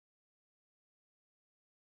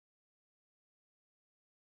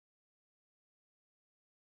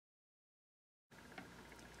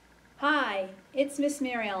Hi, it's Miss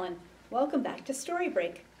Mary Ellen. Welcome back to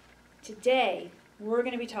StoryBreak. Today, we're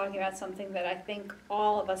going to be talking about something that I think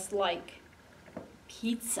all of us like,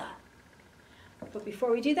 pizza. But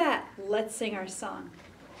before we do that, let's sing our song.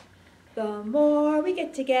 The more we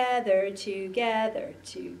get together, together,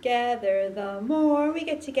 the more we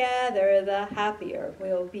get together, the happier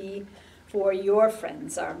we'll be. For your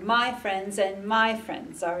friends are my friends, and my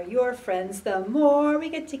friends are your friends. The more we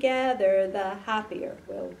get together, the happier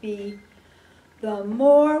we'll be. The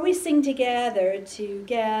more we sing together,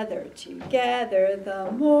 together, the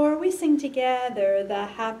more we sing together, the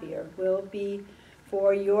happier we'll be.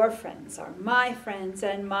 For your friends are my friends,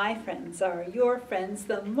 and my friends are your friends.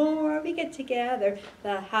 The more we get together,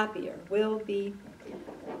 the happier we'll be.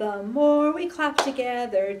 The more we clap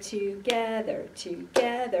together, together,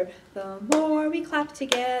 the more we clap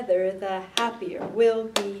together, the happier we'll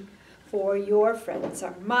be. For your friends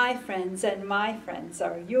are my friends, and my friends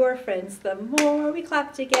are your friends. The more we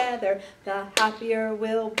clap together, the happier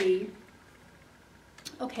we'll be.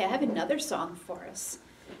 Okay, I have another song for us.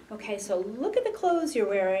 Okay, so look at the clothes you're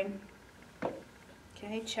wearing.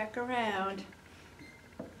 Okay, check around.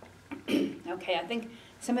 Okay, I think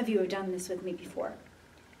some of you have done this with me before.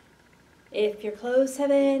 If your clothes have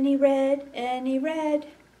any red, if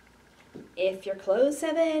your clothes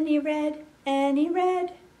have any red,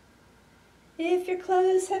 if your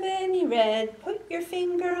clothes have any red, put your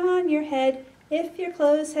finger on your head. If your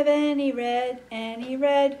clothes have any red,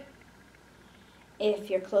 if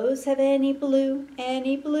your clothes have any blue, if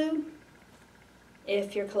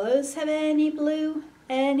your clothes have any blue,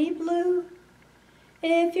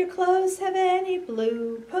 if your clothes have any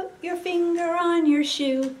blue, put your finger on your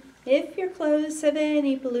shoe. If your clothes have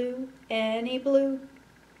any blue,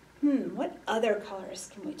 what other colors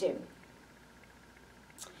can we do?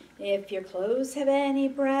 If your clothes have any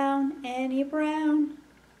brown,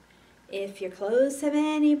 if your clothes have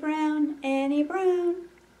any brown,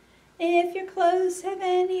 if your clothes have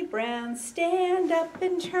any brown, stand up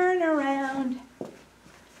and turn around.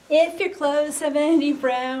 If your clothes have any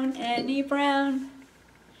brown,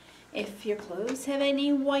 if your clothes have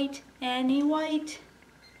any white,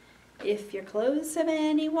 if your clothes have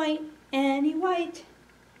any white,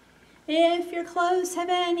 if your clothes have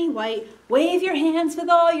any white, wave your hands with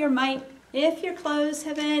all your might. If your clothes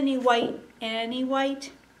have any white,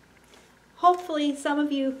 Hopefully some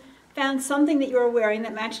of you found something that you were wearing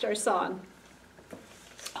that matched our song.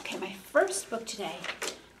 Okay, my first book today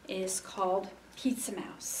is called Pizza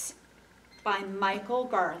Mouse by Michael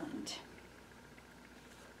Garland.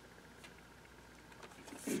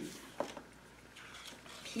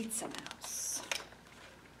 Pizza Mouse.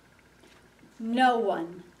 No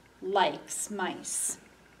one likes mice.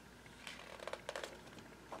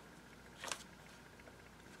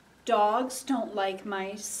 Dogs don't like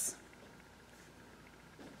mice.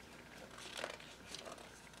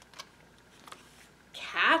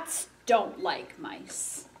 Cats don't like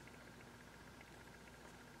mice.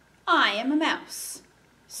 I am a mouse.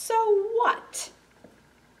 So what?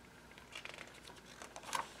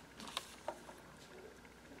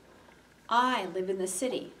 I live in the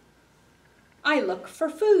city. I look for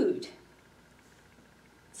food.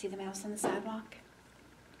 See the mouse on the sidewalk?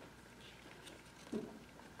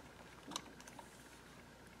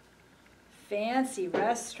 Fancy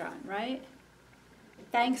restaurant, right?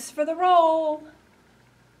 Thanks for the roll.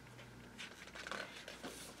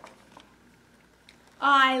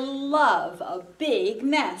 I love a big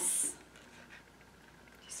mess.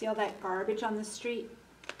 Do you see all that garbage on the street?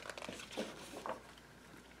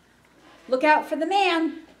 Look out for the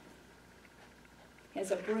man. He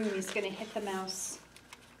has a broom, he's going to hit the mouse.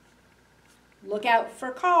 Look out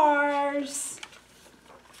for cars.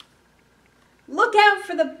 Look out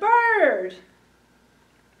for the bird.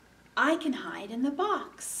 I can hide in the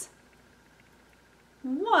box.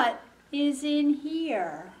 What is in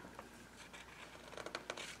here?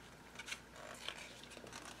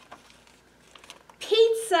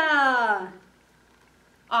 Pizza!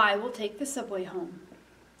 I will take the subway home.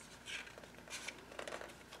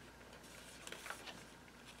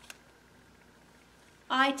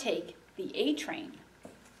 I take the A train.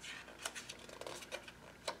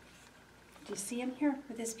 Do you see him here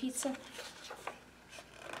with his pizza?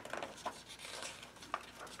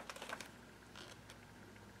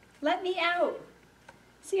 Let me out.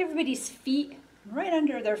 See everybody's feet? Right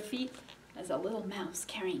under their feet is a little mouse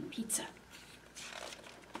carrying pizza.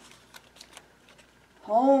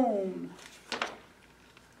 Home.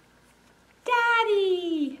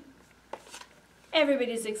 Daddy!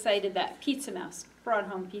 Everybody's excited that Pizza Mouse brought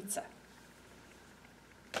home pizza.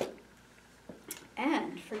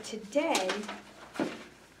 And for today,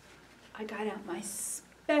 I got out my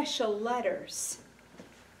special letters.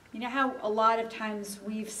 You know how a lot of times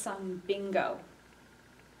we've sung bingo,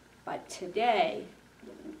 but today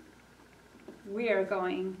we are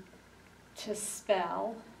going to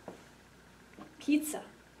spell pizza.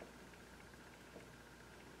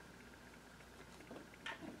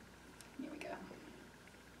 Here we go.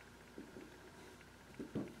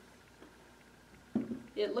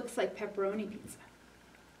 It looks like pepperoni pizza.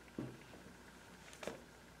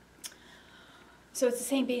 So it's the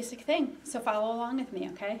same basic thing, so follow along with me,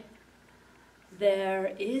 okay?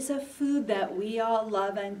 There is a food that we all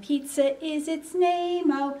love, and pizza is its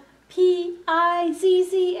name, oh,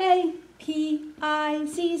 P-I-Z-Z-A,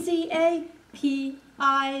 P-I-Z-Z-A,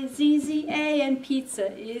 P-I-Z-Z-A, and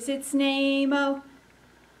pizza is its name, oh.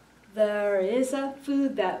 There is a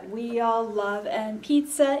food that we all love, and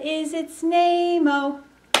pizza is its name, oh,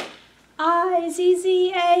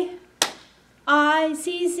 I-Z-Z-A,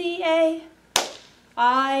 I-Z-Z-A,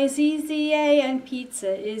 I-Z-Z-A, and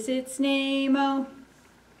pizza is its name, oh.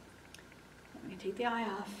 Let me take the I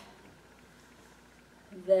off.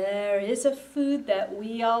 There is a food that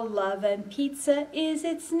we all love, and pizza is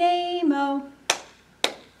its name, oh.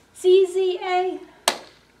 Z-Z-A,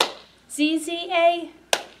 Z-Z-A,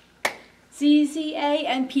 Z-Z-A,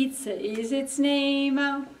 and pizza is its name,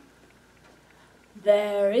 oh.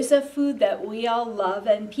 There is a food that we all love,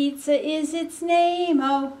 and pizza is its name,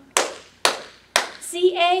 oh.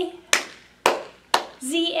 Z-A,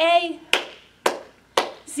 Z-A,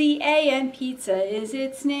 Z-A, and pizza is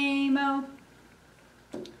its name, oh.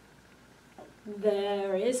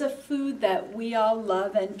 There is a food that we all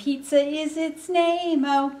love, and pizza is its name,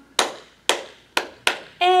 oh.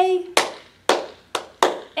 A,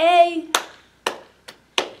 A,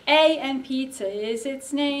 A, and pizza is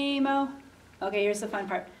its name, oh. Okay, here's the fun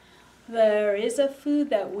part. There is a food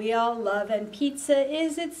that we all love, and pizza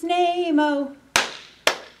is its name, oh.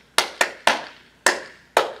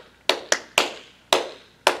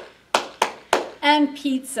 And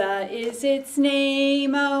pizza is its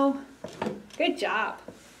name, oh. Good job.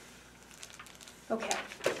 Okay,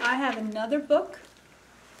 I have another book,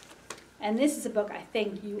 and this is a book I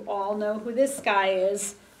think you all know who this guy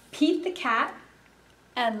is, Pete the Cat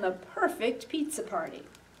and the Perfect Pizza Party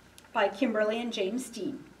by Kimberly and James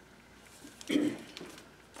Dean.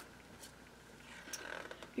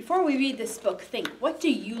 Before we read this book, think, what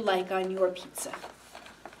do you like on your pizza?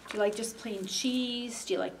 Do you like just plain cheese?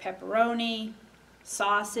 Do you like pepperoni,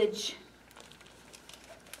 sausage,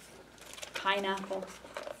 pineapple?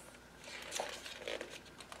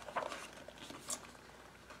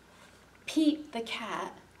 Pete the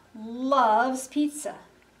cat loves pizza.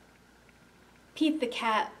 Pete the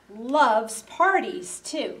cat loves parties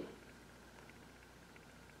too.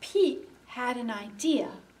 Pete had an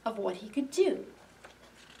idea of what he could do.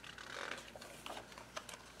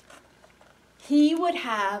 He would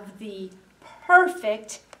have the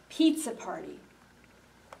perfect pizza party.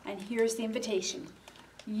 And here's the invitation.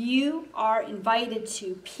 You are invited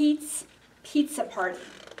to Pete's Pizza Party.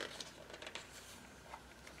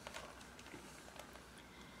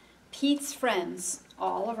 Pete's friends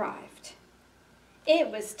all arrived. It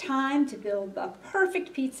was time to build the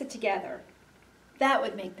perfect pizza together. That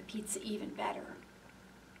would make the pizza even better.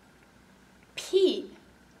 Pete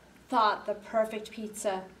thought the perfect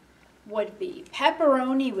pizza would be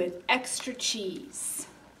pepperoni with extra cheese.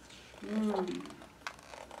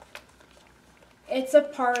 It's a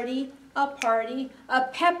party, a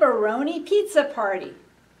pepperoni pizza party.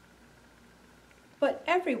 But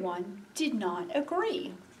everyone did not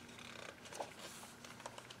agree.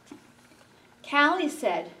 Callie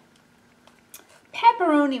said,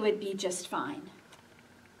 pepperoni would be just fine,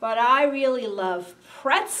 but I really love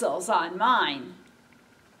pretzels on mine.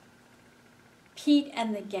 Pete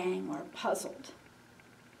and the gang were puzzled.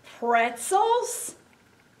 Pretzels?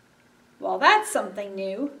 Well, that's something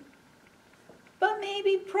new. But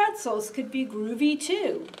maybe pretzels could be groovy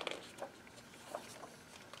too.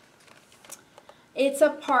 It's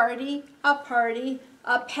a party, a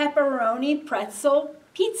pepperoni pretzel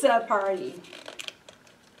pizza party.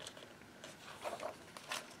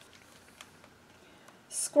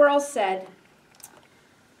 Squirrel said,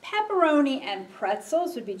 pepperoni and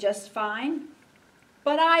pretzels would be just fine,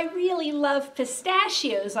 but I really love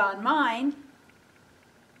pistachios on mine.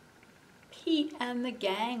 Pete and the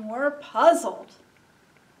gang were puzzled.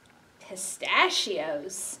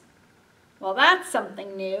 Pistachios? Well, that's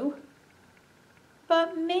something new.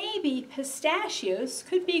 But maybe pistachios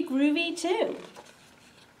could be groovy too.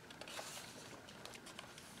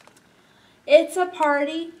 It's a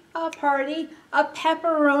party, a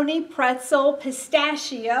pepperoni pretzel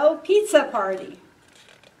pistachio pizza party.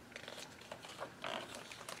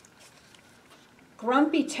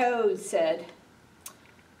 Grumpy Toad said,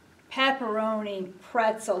 pepperoni,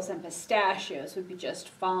 pretzels, and pistachios would be just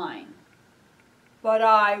fine. But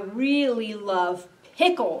I really love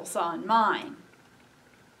pickles on mine.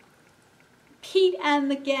 Pete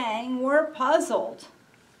and the gang were puzzled.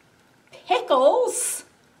 Pickles?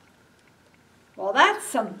 Well, that's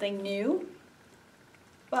something new.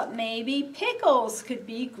 But maybe pickles could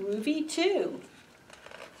be groovy too.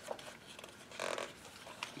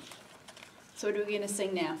 So what are we going to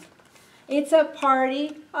sing now? It's a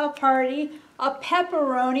party, a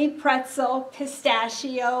pepperoni, pretzel,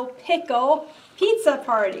 pistachio, pickle, pizza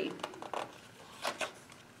party.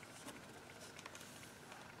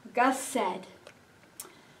 Gus said,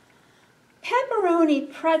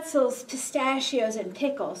 pepperoni, pretzels, pistachios, and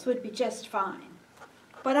pickles would be just fine.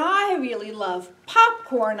 But I really love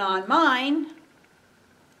popcorn on mine.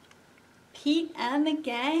 Pete and the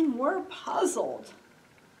gang were puzzled.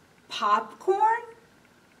 Popcorn?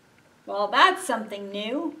 Well, that's something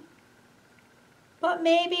new. But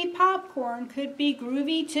maybe popcorn could be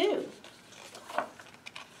groovy too.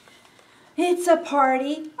 It's a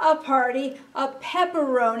party, a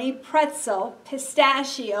pepperoni, pretzel,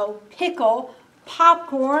 pistachio, pickle,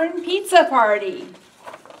 popcorn, pizza party.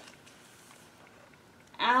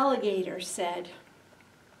 Alligator said,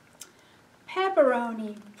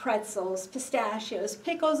 pepperoni, pretzels, pistachios,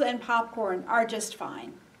 pickles, and popcorn are just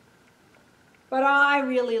fine. But I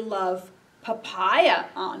really love papaya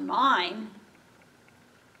on mine.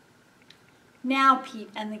 Now Pete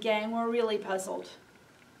and the gang were really puzzled.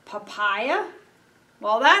 Papaya?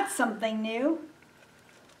 Well, that's something new.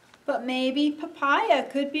 But maybe papaya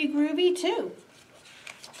could be groovy too.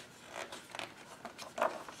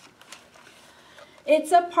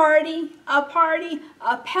 It's a party, a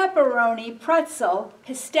pepperoni, pretzel,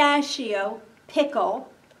 pistachio, pickle,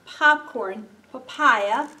 popcorn,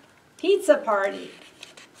 papaya, pizza party.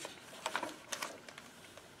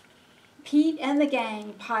 Pete and the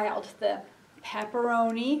gang piled the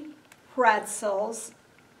pepperoni, pretzels,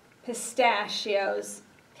 pistachios,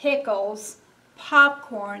 pickles,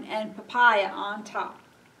 popcorn, and papaya on top.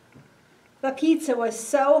 The pizza was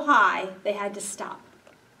so high they had to stop.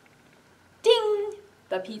 Ding!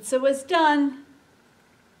 The pizza was done.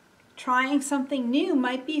 Trying something new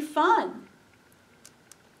might be fun.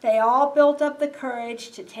 They all built up the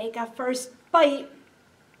courage to take a first bite,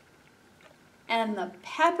 and the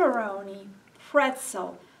pepperoni,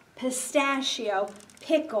 pretzel, pistachio,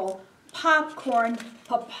 pickle, popcorn,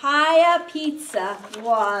 papaya pizza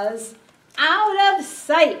was out of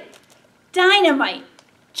sight. Dynamite,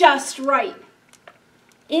 just right.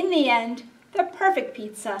 In the end, the perfect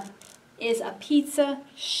pizza is a pizza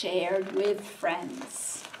shared with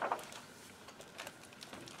friends.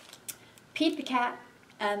 Pete the Cat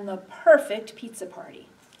and the perfect pizza party.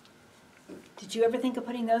 Did you ever think of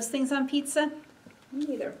putting those things on pizza? Me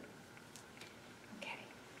neither.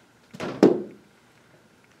 Okay.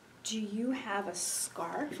 Do you have a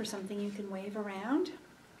scarf or something you can wave around?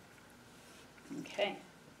 Okay.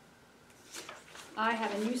 I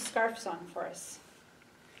have a new scarf song for us.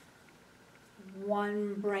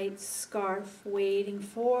 One bright scarf waiting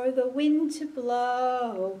for the wind to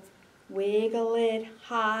blow. Wiggle it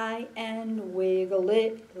high and wiggle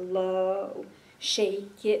it low.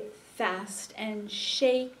 Shake it fast and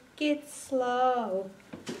shake it slow.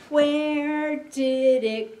 Where did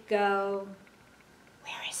it go?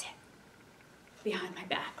 Where is it? Behind my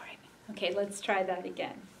back, right? Okay, let's try that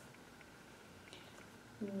again.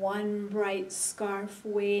 One bright scarf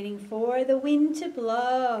waiting for the wind to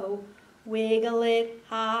blow. Wiggle it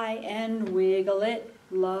high and wiggle it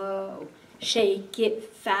low. Shake it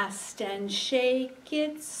fast and shake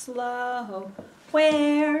it slow.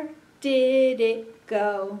 Where did it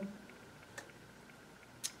go?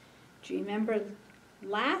 Do you remember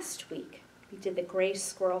last week we did the gray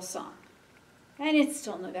squirrel song? And it's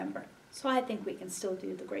still November, so I think we can still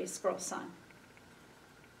do the gray squirrel song.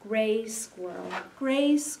 Gray squirrel,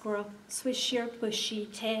 swish your bushy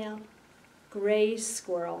tail. Gray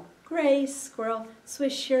squirrel,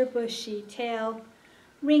 swish your bushy tail.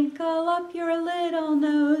 Wrinkle up your little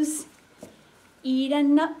nose. Eat a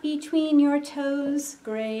nut between your toes.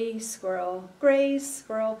 Gray squirrel,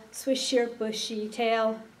 swish your bushy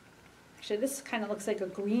tail. Actually, this kind of looks like a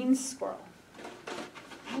green squirrel.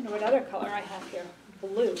 I wonder what other color I have here.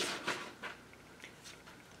 Blue.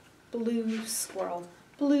 Blue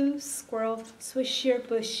squirrel, swish your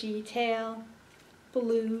bushy tail.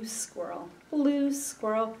 Blue squirrel,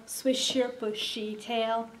 swish your bushy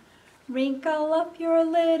tail. Wrinkle up your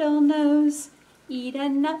little nose. Eat a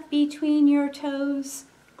nut between your toes.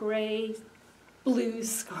 Blue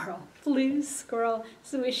squirrel, Blue squirrel,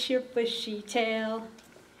 swish your bushy tail.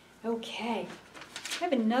 Okay, I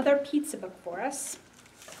have another pizza book for us.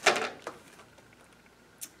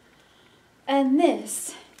 And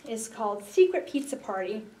this is called Secret Pizza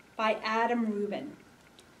Party by Adam Rubin.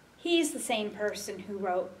 He's the same person who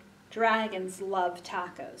wrote Dragons Love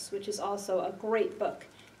Tacos, which is also a great book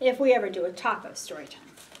if we ever do a taco story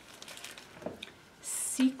time.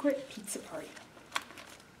 Secret Pizza Party.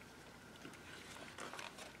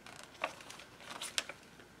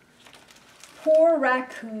 Poor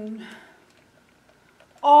raccoon.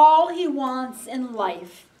 All he wants in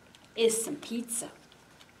life is some pizza.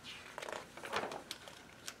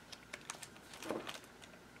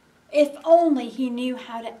 If only he knew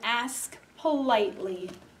how to ask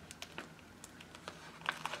politely.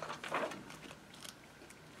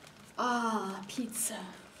 Ah, pizza.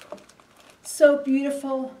 So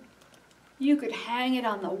beautiful, you could hang it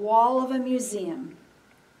on the wall of a museum.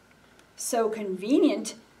 So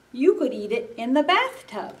convenient, you could eat it in the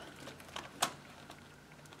bathtub.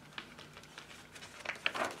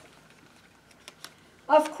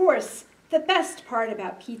 Of course, the best part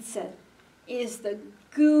about pizza is the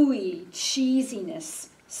gooey cheesiness,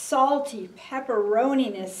 salty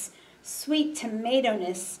pepperoniness, sweet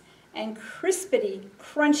tomato-ness, and crispity,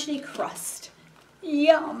 crunchy crust.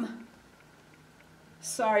 Yum!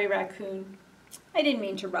 Sorry, raccoon. I didn't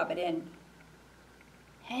mean to rub it in.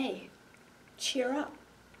 Hey, cheer up.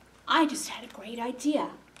 I just had a great idea.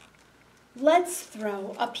 Let's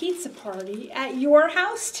throw a pizza party at your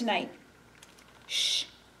house tonight. Shh,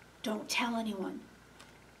 don't tell anyone.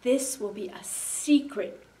 This will be a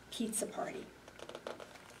secret pizza party.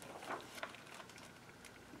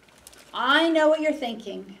 I know what you're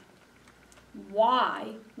thinking.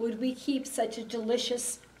 Why would we keep such a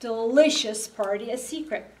delicious, delicious party a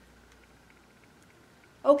secret?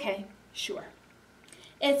 Okay, sure.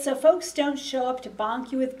 It's so folks don't show up to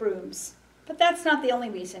bonk you with brooms. But that's not the only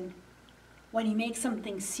reason. When you make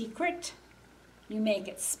something secret, you make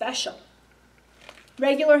it special.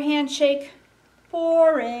 Regular handshake,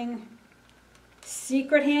 boring.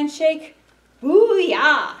 Secret handshake,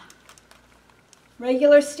 booyah.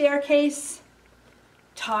 Regular staircase,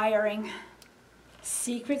 tiring.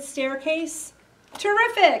 Secret staircase,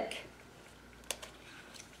 terrific.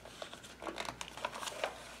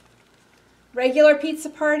 Regular pizza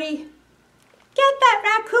party, get that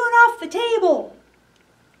raccoon off the table.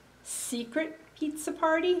 Secret pizza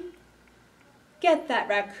party, get that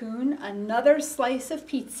raccoon another slice of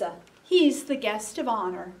pizza. He's the guest of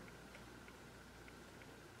honor.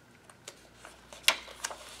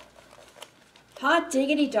 Hot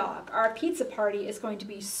diggity dog, our pizza party is going to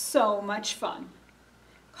be so much fun.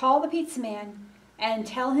 Call the pizza man and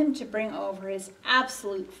tell him to bring over his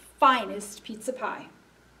absolute finest pizza pie.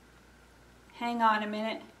 Hang on a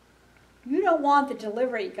minute. You don't want the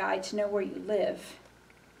delivery guy to know where you live.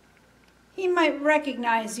 He might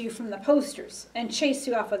recognize you from the posters and chase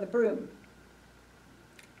you off with a broom.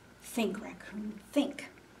 Think, raccoon, think.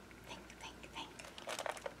 Think, think, think.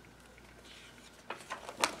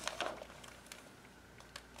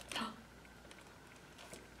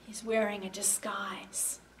 He's wearing a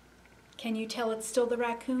disguise. Can you tell it's still the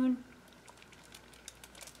raccoon?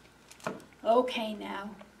 Okay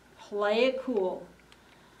now, play it cool.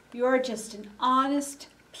 You're just an honest,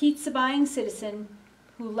 pizza-buying citizen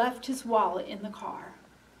who left his wallet in the car.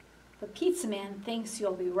 The pizza man thinks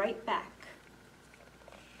you'll be right back.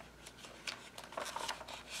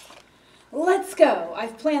 Let's go.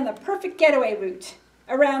 I've planned the perfect getaway route.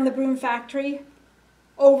 Around the broom factory,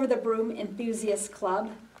 over the broom enthusiast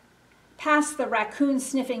club, past the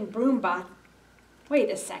raccoon-sniffing broom bot.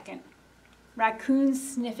 Wait a second.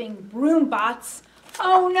 Raccoon-sniffing broom bots?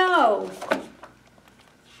 Oh no!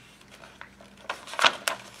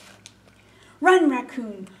 Run,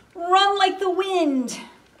 raccoon, run like the wind.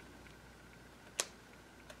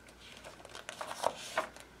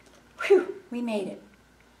 Whew, we made it.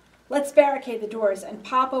 Let's barricade the doors and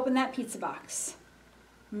pop open that pizza box.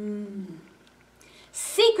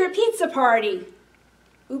 Secret pizza party.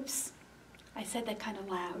 Oops, I said that kind of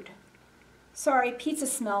loud. Sorry, pizza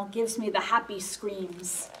smell gives me the happy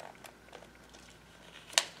screams.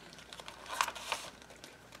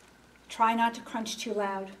 Try not to crunch too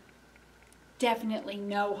loud. Definitely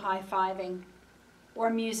no high-fiving,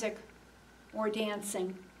 or music, or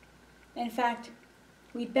dancing. In fact,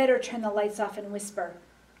 we'd better turn the lights off and whisper,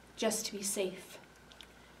 just to be safe.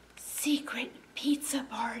 Secret pizza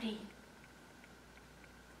party.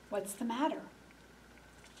 What's the matter?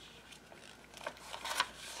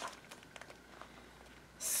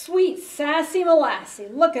 Sweet sassy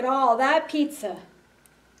molassy, look at all that pizza.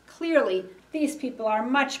 Clearly, These people are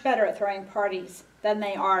much better at throwing parties than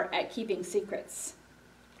they are at keeping secrets.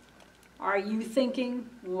 Are you thinking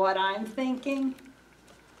what I'm thinking?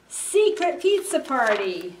 Secret pizza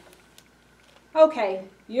party. Okay,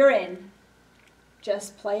 you're in.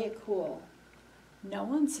 Just play it cool. No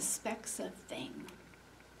one suspects a thing.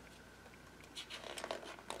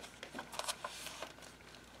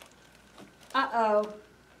 Uh-oh.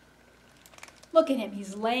 Look at him,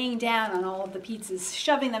 he's laying down on all of the pizzas,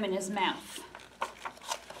 shoving them in his mouth.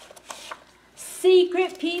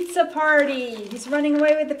 Secret pizza party. He's running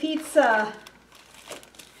away with the pizza.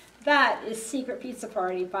 That is Secret Pizza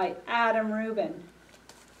Party by Adam Rubin.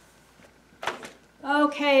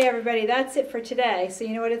 Okay, everybody, that's it for today. So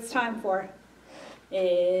you know what it's time for.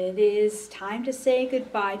 It is time to say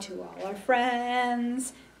goodbye to all our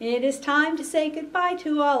friends. It is time to say goodbye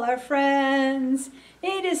to all our friends.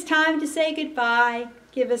 It is time to say goodbye.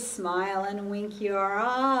 Give a smile and wink your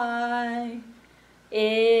eye.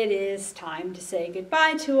 It is time to say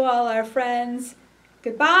goodbye to all our friends.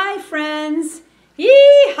 Goodbye, friends.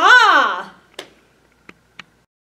 Yee-haw!